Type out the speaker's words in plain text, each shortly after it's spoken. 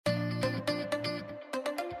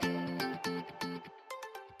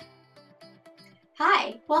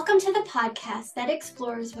Hi, welcome to the podcast that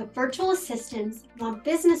explores what virtual assistants want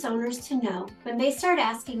business owners to know when they start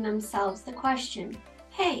asking themselves the question,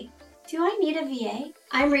 hey, do I need a VA?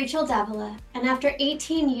 I'm Rachel Davila, and after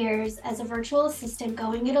 18 years as a virtual assistant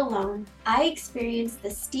going it alone, I experienced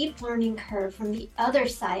the steep learning curve from the other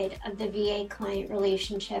side of the VA client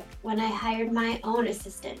relationship when I hired my own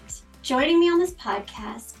assistant. Joining me on this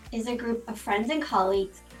podcast is a group of friends and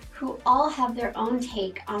colleagues who all have their own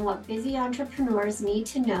take on what busy entrepreneurs need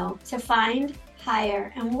to know to find,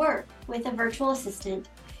 hire, and work with a virtual assistant,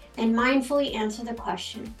 and mindfully answer the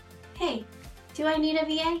question, hey, do I need a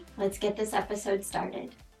VA? Let's get this episode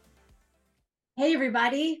started. Hey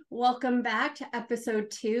everybody, welcome back to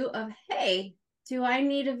episode 2 of Hey, Do I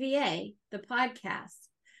Need a VA? The podcast.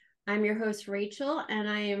 I'm your host, Rachel, and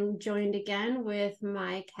I am joined again with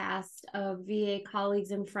my cast of VA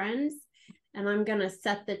colleagues and friends. And I'm going to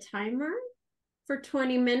set the timer for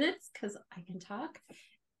 20 minutes because I can talk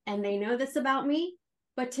and they know this about me.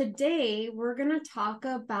 But today we're going to talk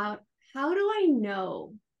about how do I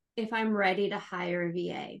know if I'm ready to hire a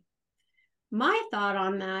VA? My thought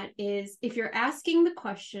on that is if you're asking the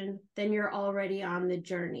question, then you're already on the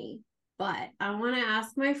journey. But I want to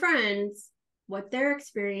ask my friends what their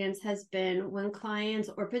experience has been when clients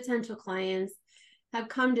or potential clients have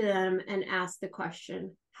come to them and asked the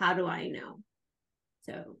question, how do I know?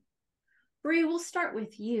 So, Bree, we'll start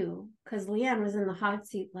with you because Leanne was in the hot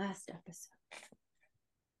seat last episode.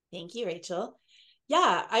 Thank you, Rachel.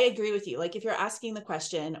 Yeah, I agree with you. Like if you're asking the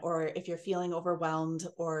question or if you're feeling overwhelmed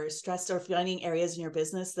or stressed or finding areas in your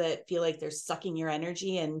business that feel like they're sucking your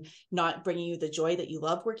energy and not bringing you the joy that you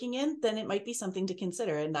love working in, then it might be something to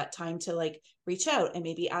consider in that time to like reach out and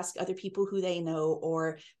maybe ask other people who they know,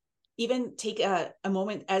 or even take a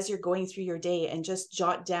moment as you're going through your day and just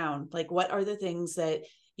jot down, like, what are the things that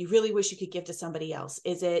you really wish you could give to somebody else?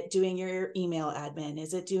 Is it doing your email admin?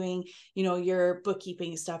 Is it doing, your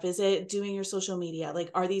bookkeeping stuff? Is it doing your social media? Like,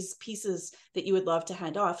 are these pieces that you would love to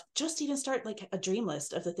hand off? Just even start like a dream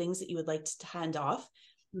list of the things that you would like to hand off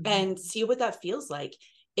and see what that feels like.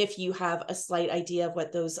 If you have a slight idea of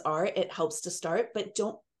what those are, it helps to start, but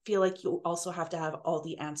don't feel like you also have to have all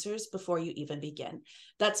the answers before you even begin.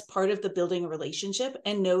 That's part of the building a relationship,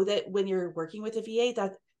 and know that when you're working with a VA,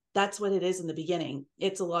 that's what it is in the beginning.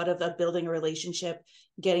 It's a lot of building a relationship,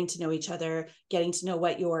 getting to know each other, getting to know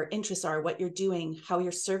what your interests are, what you're doing, how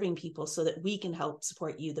you're serving people, so that we can help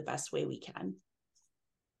support you the best way we can.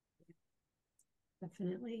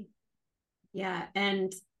 Definitely. Yeah.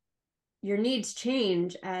 And your needs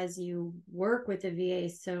change as you work with the VA.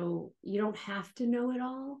 So you don't have to know it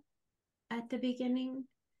all at the beginning.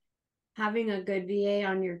 Having a good VA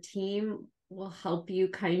on your team will help you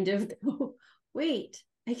kind of go, wait,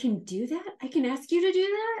 I can do that? I can ask you to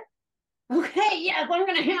do that? Okay, yes, I'm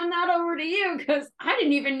going to hand that over to you because I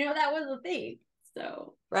didn't even know that was a thing.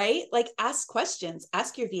 So, right? Like, ask questions,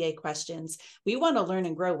 ask your VA questions. We want to learn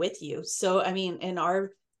and grow with you. So, I mean, in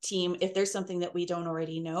our team, if there's something that we don't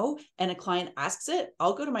already know and a client asks it,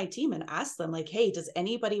 I'll go to my team and ask them, like, hey, does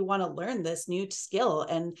anybody want to learn this new skill?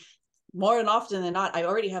 And more than often than not, I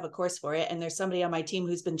already have a course for it, and there's somebody on my team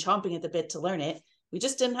who's been chomping at the bit to learn it. We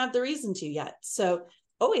just didn't have the reason to yet. So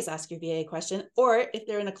always ask your VA a question, or if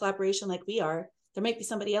they're in a collaboration like we are, there might be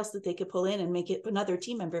somebody else that they could pull in and make it another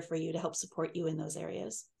team member for you to help support you in those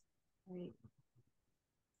areas. Right.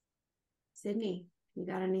 Sydney, you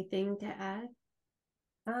got anything to add?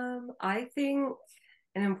 I think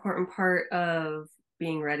an important part of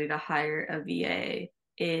being ready to hire a VA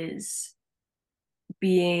is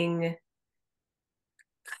being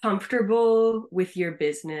comfortable with your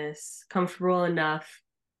business, comfortable enough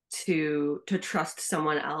to trust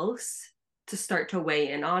someone else to start to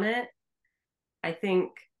weigh in on it. I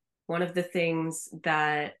think one of the things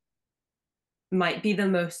that might be the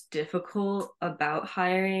most difficult about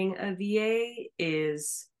hiring a VA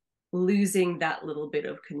is losing that little bit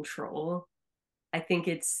of control. I think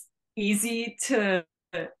it's easy to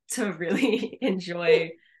really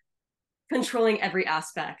enjoy controlling every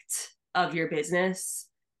aspect of your business,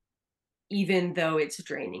 even though it's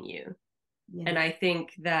draining you. Yeah. And I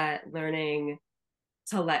think that learning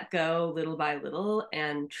to let go little by little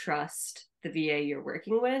and trust the VA you're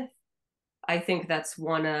working with, I think that's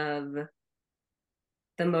one of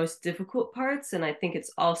the most difficult parts. And I think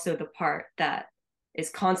it's also the part that is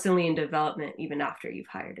constantly in development even after you've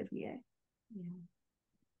hired a VA.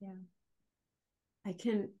 Yeah. I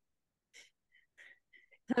can.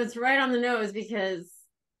 So it's right on the nose, because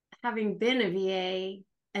having been a VA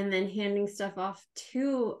and then handing stuff off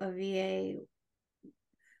to a VA,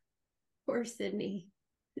 poor Sydney.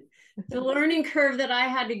 the learning curve that I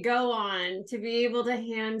had to go on to be able to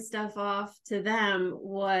hand stuff off to them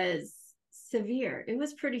was severe. It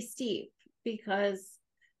was pretty steep because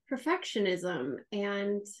perfectionism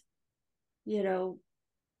and,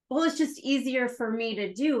 well, it's just easier for me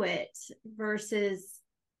to do it versus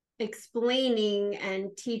explaining and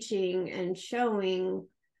teaching and showing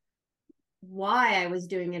why I was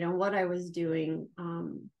doing it and what I was doing.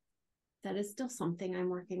 That is still something I'm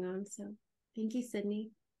working on. So thank you,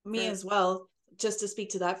 Sydney. Me as well. Just to speak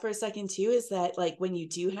to that for a second too, is that like when you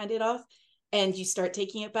do hand it off and you start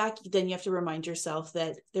taking it back, then you have to remind yourself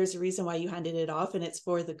that there's a reason why you handed it off, and it's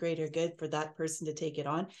for the greater good for that person to take it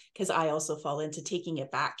on. Because I also fall into taking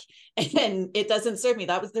it back and it doesn't serve me.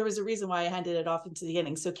 There was a reason why I handed it off into the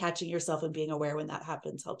beginning. So catching yourself and being aware when that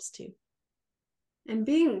happens helps too. And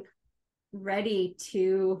being ready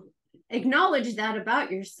to acknowledge that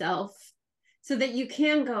about yourself so that you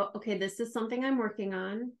can go, okay, this is something I'm working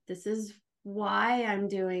on. This is why I'm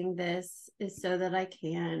doing this, is so that I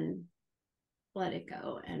can let it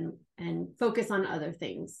go and focus on other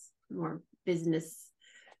things, more business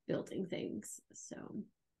building things. So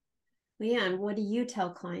Leanne, what do you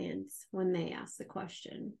tell clients when they ask the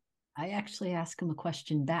question? I actually ask them a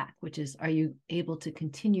question back, which is, are you able to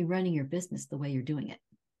continue running your business the way you're doing it?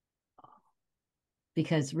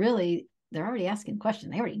 Because really, they're already asking the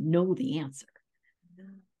question. They already know the answer.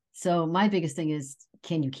 So my biggest thing is,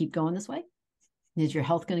 can you keep going this way? Is your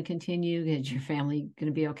health going to continue? Is your family going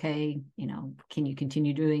to be okay? Can you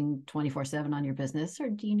continue doing 24/7 on your business, or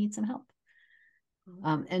do you need some help?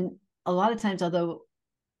 And a lot of times, although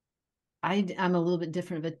I'm a little bit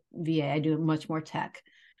different of a VA, I do much more tech.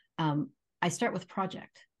 I start with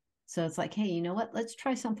project. So it's like, hey, you know what? Let's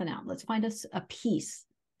try something out. Let's find us a piece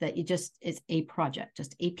that is a project,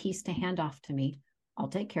 just a piece to hand off to me. I'll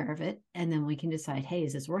take care of it. And then we can decide, hey,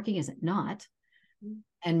 is this working? Is it not?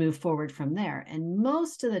 And move forward from there. And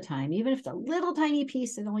most of the time, even if it's a little tiny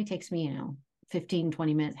piece, it only takes me, 15,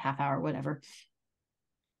 20 minutes, half hour, whatever.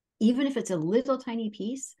 Even if it's a little tiny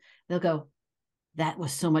piece, they'll go, that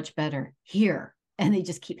was so much better here. And they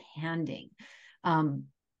just keep handing. And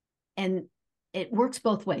it works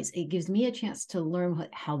both ways. It gives me a chance to learn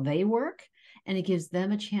how they work, and it gives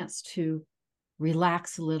them a chance to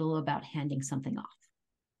relax a little about handing something off.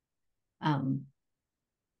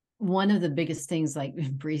 One of the biggest things, like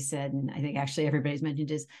Bree said, and I think actually everybody's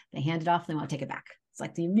mentioned, is they hand it off, they want to take it back. It's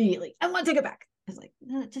like immediately, I want to take it back. It's like,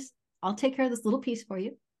 no, I'll take care of this little piece for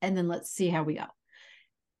you, and then let's see how we go.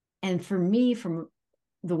 And for me, from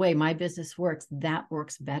the way my business works, that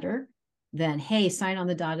works better than, hey, sign on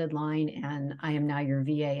the dotted line and I am now your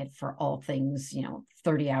VA for all things,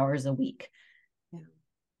 30 hours a week. Yeah.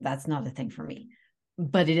 That's not a thing for me,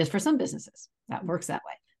 but it is for some businesses. That works that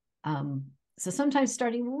way. So sometimes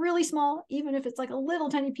starting really small, even if it's like a little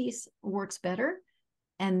tiny piece, works better.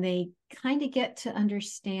 And they kind of get to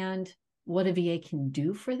understand what a VA can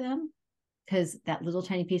do for them, because that little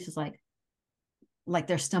tiny piece is like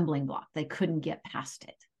their stumbling block. They couldn't get past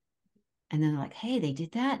it. And then they're like, hey, they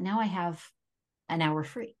did that. Now I have an hour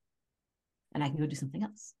free and I can go do something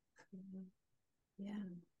else. Yeah.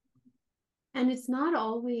 And it's not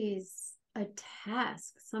always a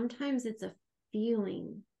task. Sometimes it's a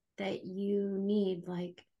feeling that you need.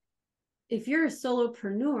 Like if you're a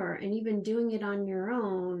solopreneur and you've been doing it on your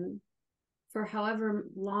own for however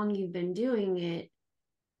long you've been doing it,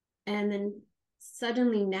 and then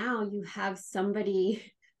suddenly now you have somebody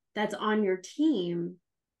that's on your team,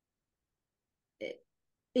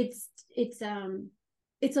 it's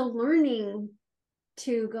a learning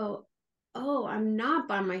to go, oh, I'm not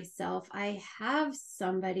by myself. I have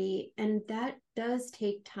somebody. And that does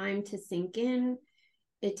take time to sink in.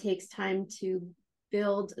 It takes time to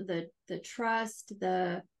build the trust,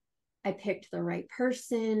 I picked the right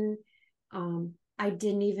person. I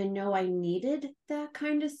didn't even know I needed that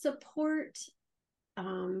kind of support.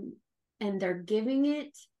 And they're giving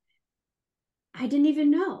it. I didn't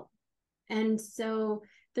even know. And so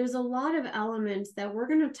there's a lot of elements that we're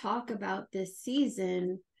going to talk about this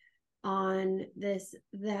season on this,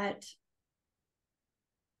 that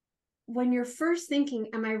when you're first thinking,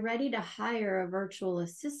 am I ready to hire a virtual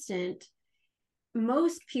assistant?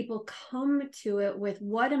 Most people come to it with,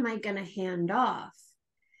 what am I going to hand off?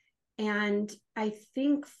 And I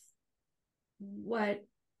think what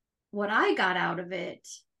I got out of it,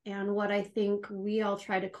 and what I think we all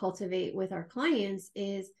try to cultivate with our clients,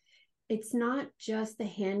 is it's not just the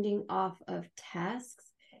handing off of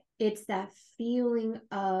tasks. It's that feeling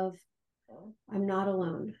of, I'm not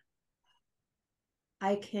alone.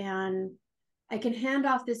 I can hand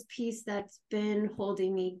off this piece that's been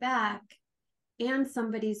holding me back, and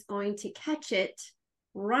somebody's going to catch it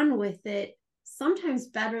run with it, sometimes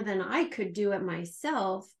better than I could do it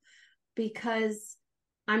myself, because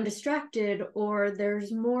I'm distracted or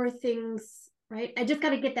there's more things, right? I just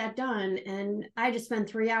got to get that done. And I just spent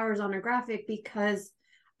 3 hours on a graphic because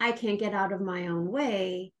I can't get out of my own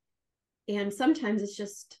way. And sometimes it's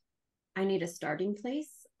just, I need a starting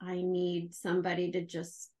place. I need somebody to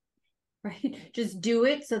just, right, just do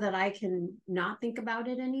it so that I can not think about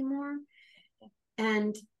it anymore.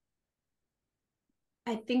 And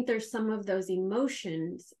I think there's some of those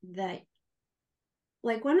emotions that,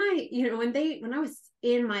 like when I, when I was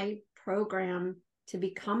in my program to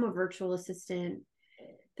become a virtual assistant,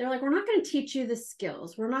 they're like, we're not going to teach you the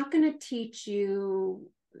skills. We're not going to teach you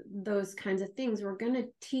those kinds of things. We're going to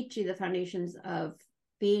teach you the foundations of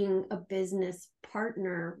being a business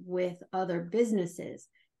partner with other businesses.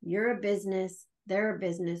 You're a business, they're a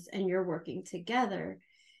business, and you're working together.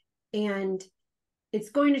 And it's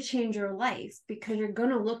going to change your life because you're going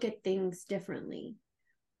to look at things differently.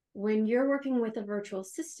 When you're working with a virtual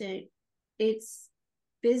assistant, it's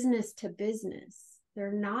business to business.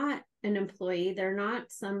 They're not an employee. They're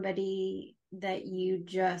not somebody that you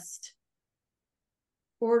just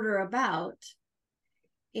order about.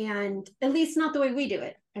 And at least not the way we do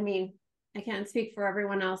it. I mean, I can't speak for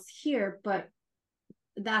everyone else here, but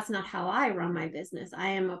that's not how I run my business. I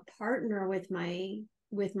am a partner with my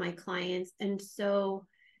clients. And so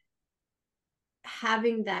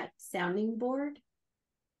having that sounding board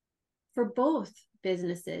for both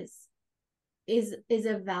businesses is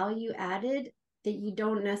a value added that you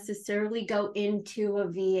don't necessarily go into a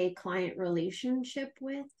VA client relationship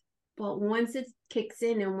with. But once it kicks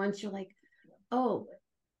in and once you're like, oh,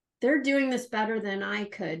 they're doing this better than I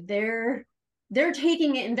could. They're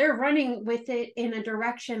taking it and they're running with it in a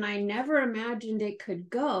direction I never imagined it could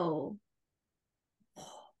go. Oh,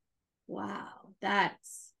 wow.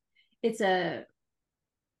 It's a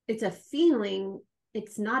feeling.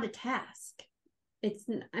 It's not a task.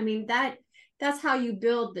 That's how you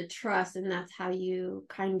build the trust, and that's how you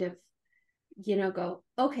kind of, go,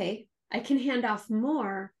 okay, I can hand off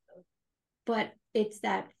more, but it's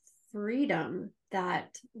that freedom,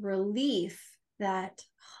 that relief, that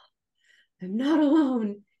I'm not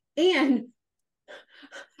alone, and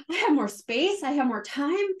I have more space, I have more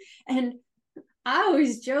time. And I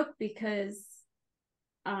always joke because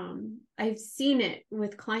I've seen it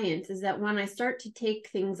with clients, is that when I start to take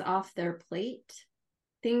things off their plate,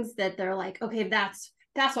 things that they're like, okay, that's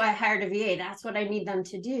why I hired a VA, that's what I need them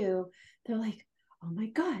to do, they're like, oh my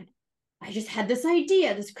God, I just had this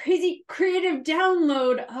idea, this crazy creative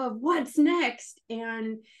download of what's next.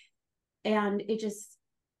 And it just,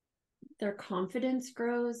 their confidence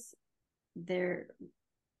grows.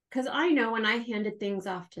 Because I know when I handed things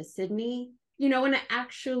off to Sydney, when I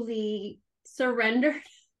actually surrendered,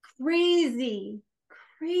 crazy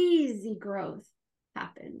growth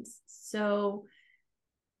happens. So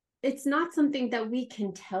it's not something that we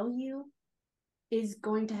can tell you is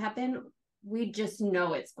going to happen. We just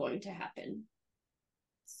know it's going to happen.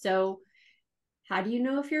 So how do you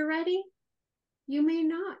know if you're ready? You may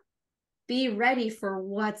not be ready for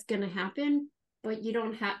what's going to happen, but you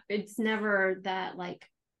don't have, it's never that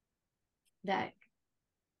that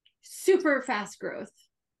super fast growth,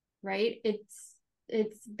 right? It's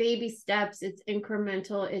baby steps, it's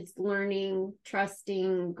incremental, it's learning,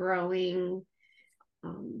 trusting, growing.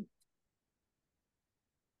 Am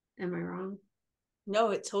I wrong?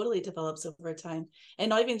 No, it totally develops over time. And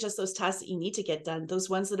not even just those tasks that you need to get done, those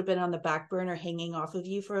ones that have been on the back burner hanging off of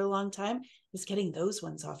you for a long time, is getting those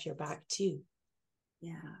ones off your back too.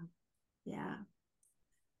 Yeah.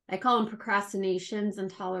 I call them procrastinations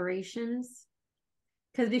and tolerations.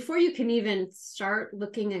 Because before you can even start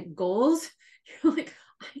looking at goals, you're like,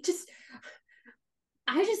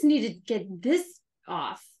 I just need to get this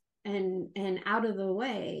off and out of the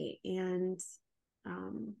way. And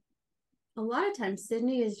a lot of times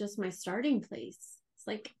Sydney is just my starting place. It's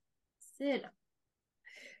like, Sid,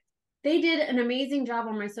 they did an amazing job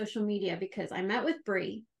on my social media because I met with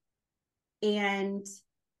Bree and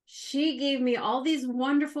she gave me all these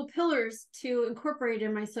wonderful pillars to incorporate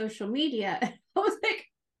in my social media. And I was like,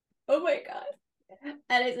 oh my God.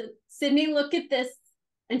 And I said, Sydney, look at this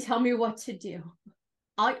and tell me what to do.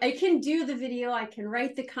 I can do the video, I can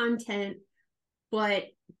write the content, but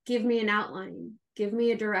give me an outline, give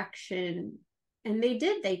me a direction. And they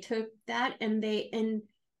did. They took that and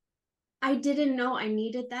I didn't know I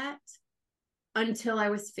needed that until I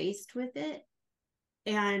was faced with it.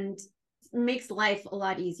 And it makes life a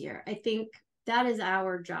lot easier. I think that is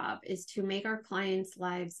our job, is to make our clients'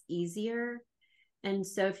 lives easier. And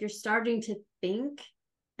so if you're starting to think,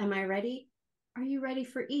 am I ready? Are you ready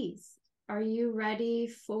for ease? Are you ready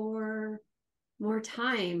for more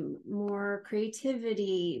time, more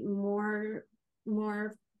creativity, more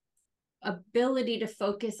ability to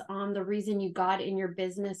focus on the reason you got in your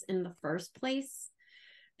business in the first place?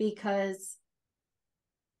 Because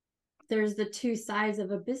there's the two sides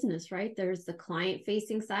of a business, right? There's the client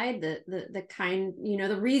facing side, the kind,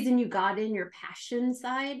 the reason you got in, your passion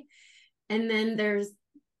side. And then there's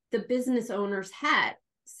the business owner's hat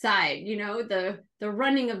side, the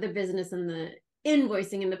running of the business and the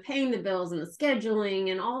invoicing and the paying the bills and the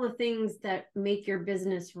scheduling and all the things that make your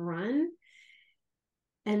business run.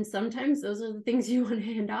 And sometimes those are the things you want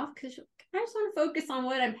to hand off because I just want to focus on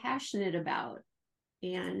what I'm passionate about.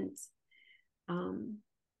 And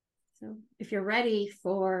so if you're ready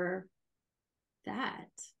for that,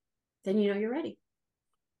 then you're ready.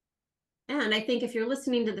 And I think if you're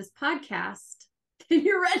listening to this podcast, then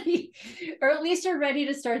you're ready, or at least you're ready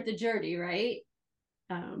to start the journey, right?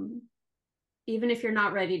 Even if you're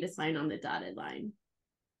not ready to sign on the dotted line.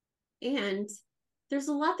 And there's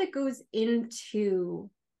a lot that goes into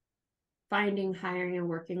finding, hiring, and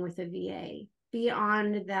working with a VA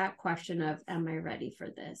beyond that question of, am I ready for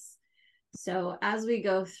this? So as we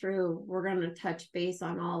go through, we're going to touch base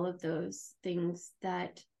on all of those things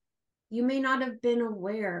that you may not have been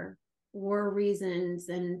aware were reasons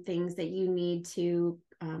and things that you need to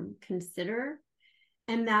consider.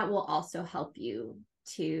 And that will also help you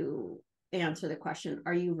to answer the question,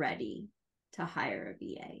 are you ready to hire a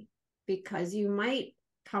VA? Because you might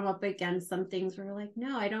come up against some things where you're like,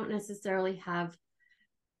 no, I don't necessarily have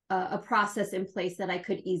a process in place that I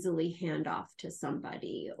could easily hand off to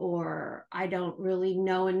somebody, or I don't really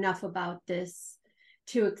know enough about this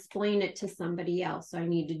to explain it to somebody else. So I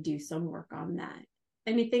need to do some work on that.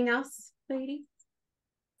 Anything else, lady?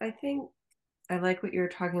 I think I like what you're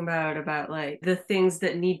talking about like the things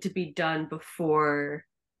that need to be done before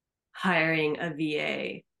hiring a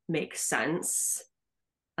VA makes sense.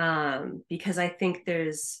 Because I think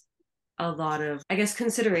there's a lot of, I guess,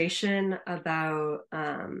 consideration about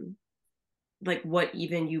like what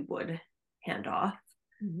even you would hand off,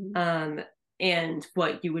 and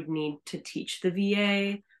what you would need to teach the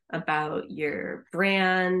VA about your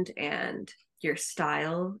brand and your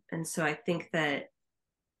style. And so I think that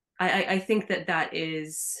I think that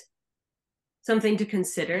is something to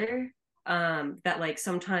consider, that like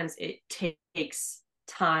sometimes it takes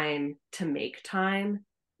time to make time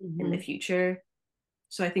in the future.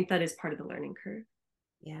 So I think that is part of the learning curve.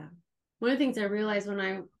 Yeah. One of the things I realized when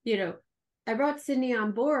I brought Sydney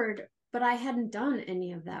on board, but I hadn't done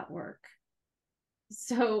any of that work.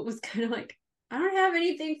 So it was kind of like, I don't have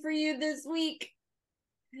anything for you this week,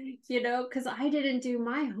 because I didn't do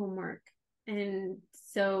my homework. And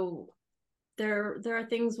so there are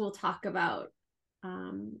things we'll talk about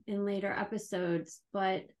in later episodes,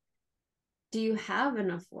 but do you have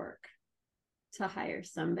enough work to hire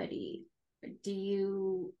somebody? Do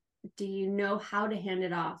you know how to hand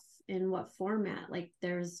it off, in what format? Like,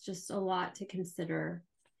 there's just a lot to consider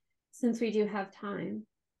since we do have time.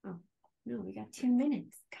 Oh no, we got 2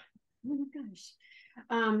 minutes. Oh my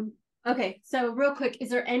gosh. Okay, so real quick, is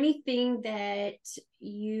there anything that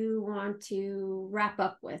you want to wrap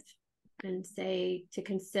up with and say to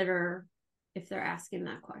consider if they're asking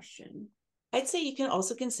that question? I'd say you can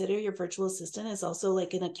also consider your virtual assistant as also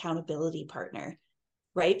like an accountability partner,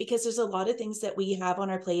 right? Because there's a lot of things that we have on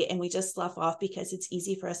our plate and we just slough off because it's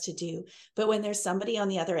easy for us to do. But when there's somebody on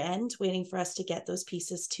the other end waiting for us to get those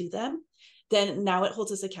pieces to them, then now it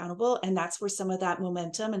holds us accountable. And that's where some of that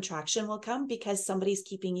momentum and traction will come, because somebody's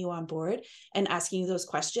keeping you on board and asking you those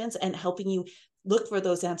questions and helping you look for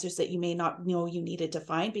those answers that you may not know you needed to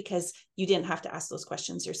find because you didn't have to ask those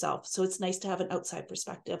questions yourself. So it's nice to have an outside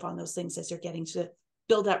perspective on those things as you're getting to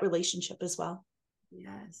build that relationship as well.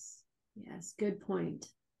 Yes. Good point.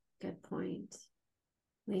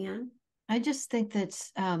 Leanne? I just think that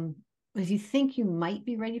if you think you might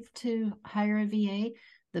be ready to hire a VA,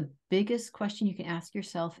 the biggest question you can ask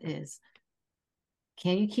yourself is,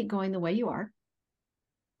 can you keep going the way you are?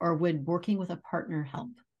 Or would working with a partner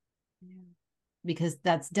help? Yeah. Because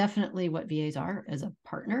that's definitely what VAs are, as a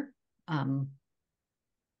partner.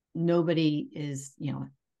 Nobody has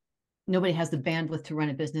the bandwidth to run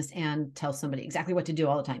a business and tell somebody exactly what to do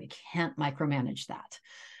all the time. You can't micromanage that.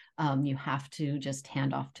 You have to just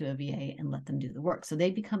hand off to a VA and let them do the work. So they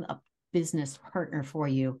become a business partner for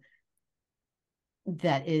you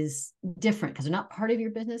that is different because they're not part of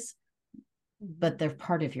your business, but they're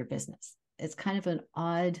part of your business. It's kind of an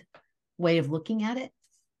odd way of looking at it.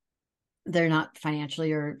 They're not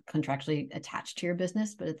financially or contractually attached to your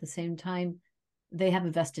business, but at the same time, they have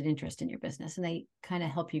a vested interest in your business and they kind of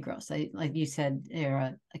help you grow. So like you said, they're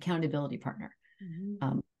an accountability partner.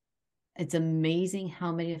 It's amazing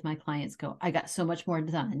how many of my clients go, I got so much more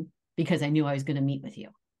done because I knew I was going to meet with you.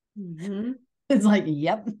 It's like,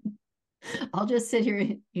 yep, I'll just sit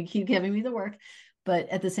here. You keep giving me the work. But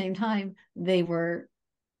at the same time, they knew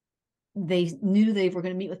they were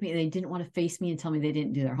going to meet with me and they didn't want to face me and tell me they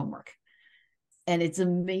didn't do their homework. And it's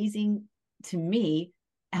amazing to me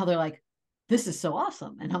how they're like, this is so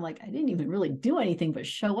awesome. And I'm like, I didn't even really do anything but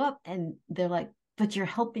show up. And they're like, but you're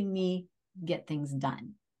helping me get things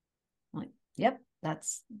done. I'm like, yep,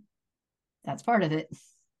 that's part of it.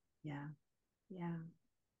 Yeah. Yeah.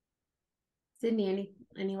 Sydney,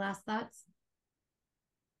 any last thoughts?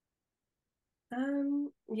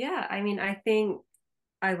 Yeah, I mean, I think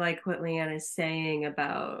I like what Leanne is saying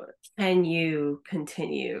about, can you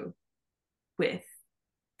continue with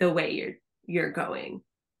the way you're going?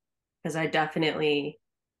 Because I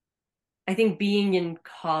think being in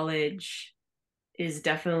college is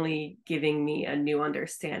definitely giving me a new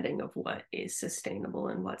understanding of what is sustainable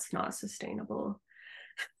and what's not sustainable.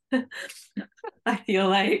 I feel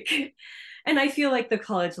like the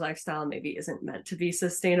college lifestyle maybe isn't meant to be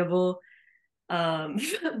sustainable.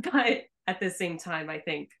 But at the same time, I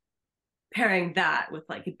think pairing that with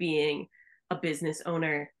like being a business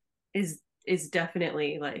owner is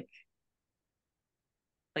definitely like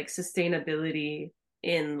sustainability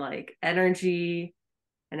in like energy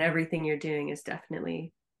and everything you're doing is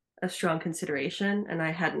definitely a strong consideration. And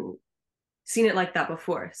I hadn't seen it like that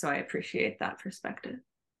before. So I appreciate that perspective.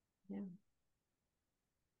 Yeah.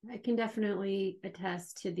 I can definitely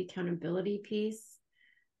attest to the accountability piece,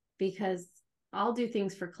 because I'll do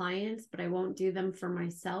things for clients, but I won't do them for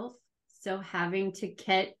myself. So having to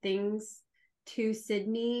get things to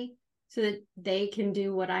Sydney so that they can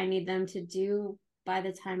do what I need them to do by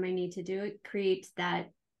the time I need to do it creates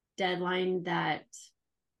that deadline, that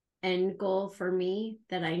end goal for me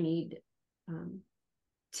that I need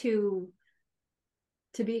to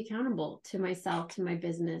be accountable to myself, to my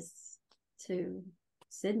business, to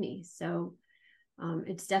Sydney. So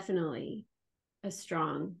it's definitely a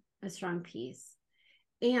strong piece.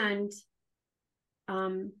 And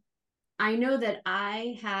I know that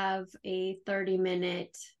I have a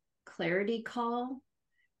 30-minute clarity call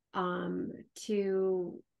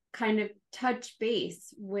to kind of touch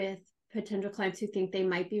base with potential clients who think they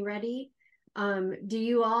might be ready. Do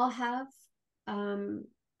you all have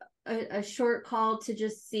a short call to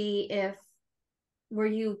just see where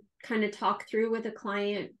you kind of talk through with a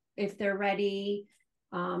client if they're ready,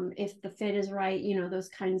 if the fit is right, those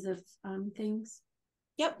kinds of things?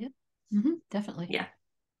 Yep. Definitely. Yeah.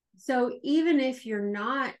 So even if you're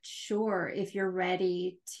not sure if you're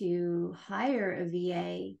ready to hire a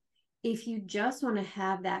VA, if you just want to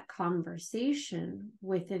have that conversation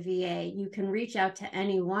with a VA, you can reach out to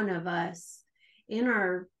any one of us in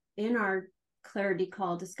our clarity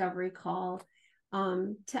call, discovery call,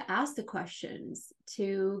 to ask the questions,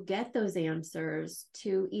 to get those answers,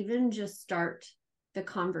 to even just start the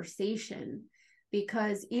conversation.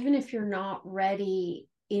 Because even if you're not ready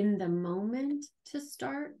in the moment to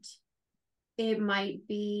start, it might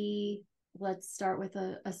be, let's start with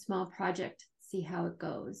a small project, see how it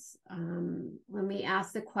goes. When we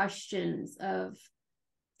ask the questions of,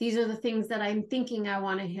 these are the things that I'm thinking I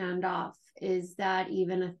want to hand off, is that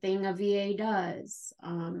even a thing a VA does?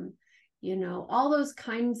 All those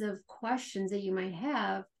kinds of questions that you might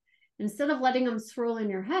have, instead of letting them swirl in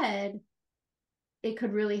your head, it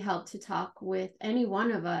could really help to talk with any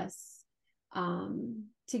one of us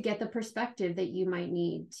to get the perspective that you might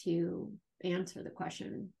need to answer the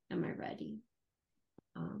question, am I ready?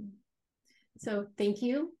 So thank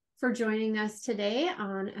you for joining us today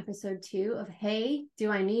on episode 2 of Hey,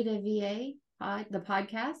 Do I Need a VA? The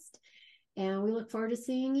podcast. And we look forward to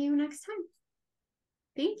seeing you next time.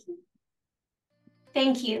 Thank you.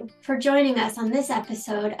 Thank you for joining us on this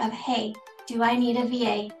episode of Hey, Do I Need a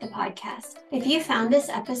VA? The podcast. If you found this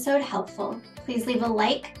episode helpful, please leave a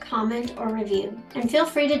like, comment, or review. And feel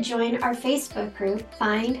free to join our Facebook group,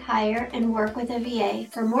 Find, Hire, and Work with a VA,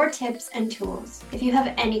 for more tips and tools. If you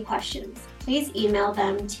have any questions, please email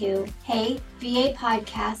them to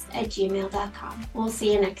heyvapodcast@gmail.com. We'll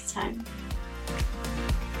see you next time.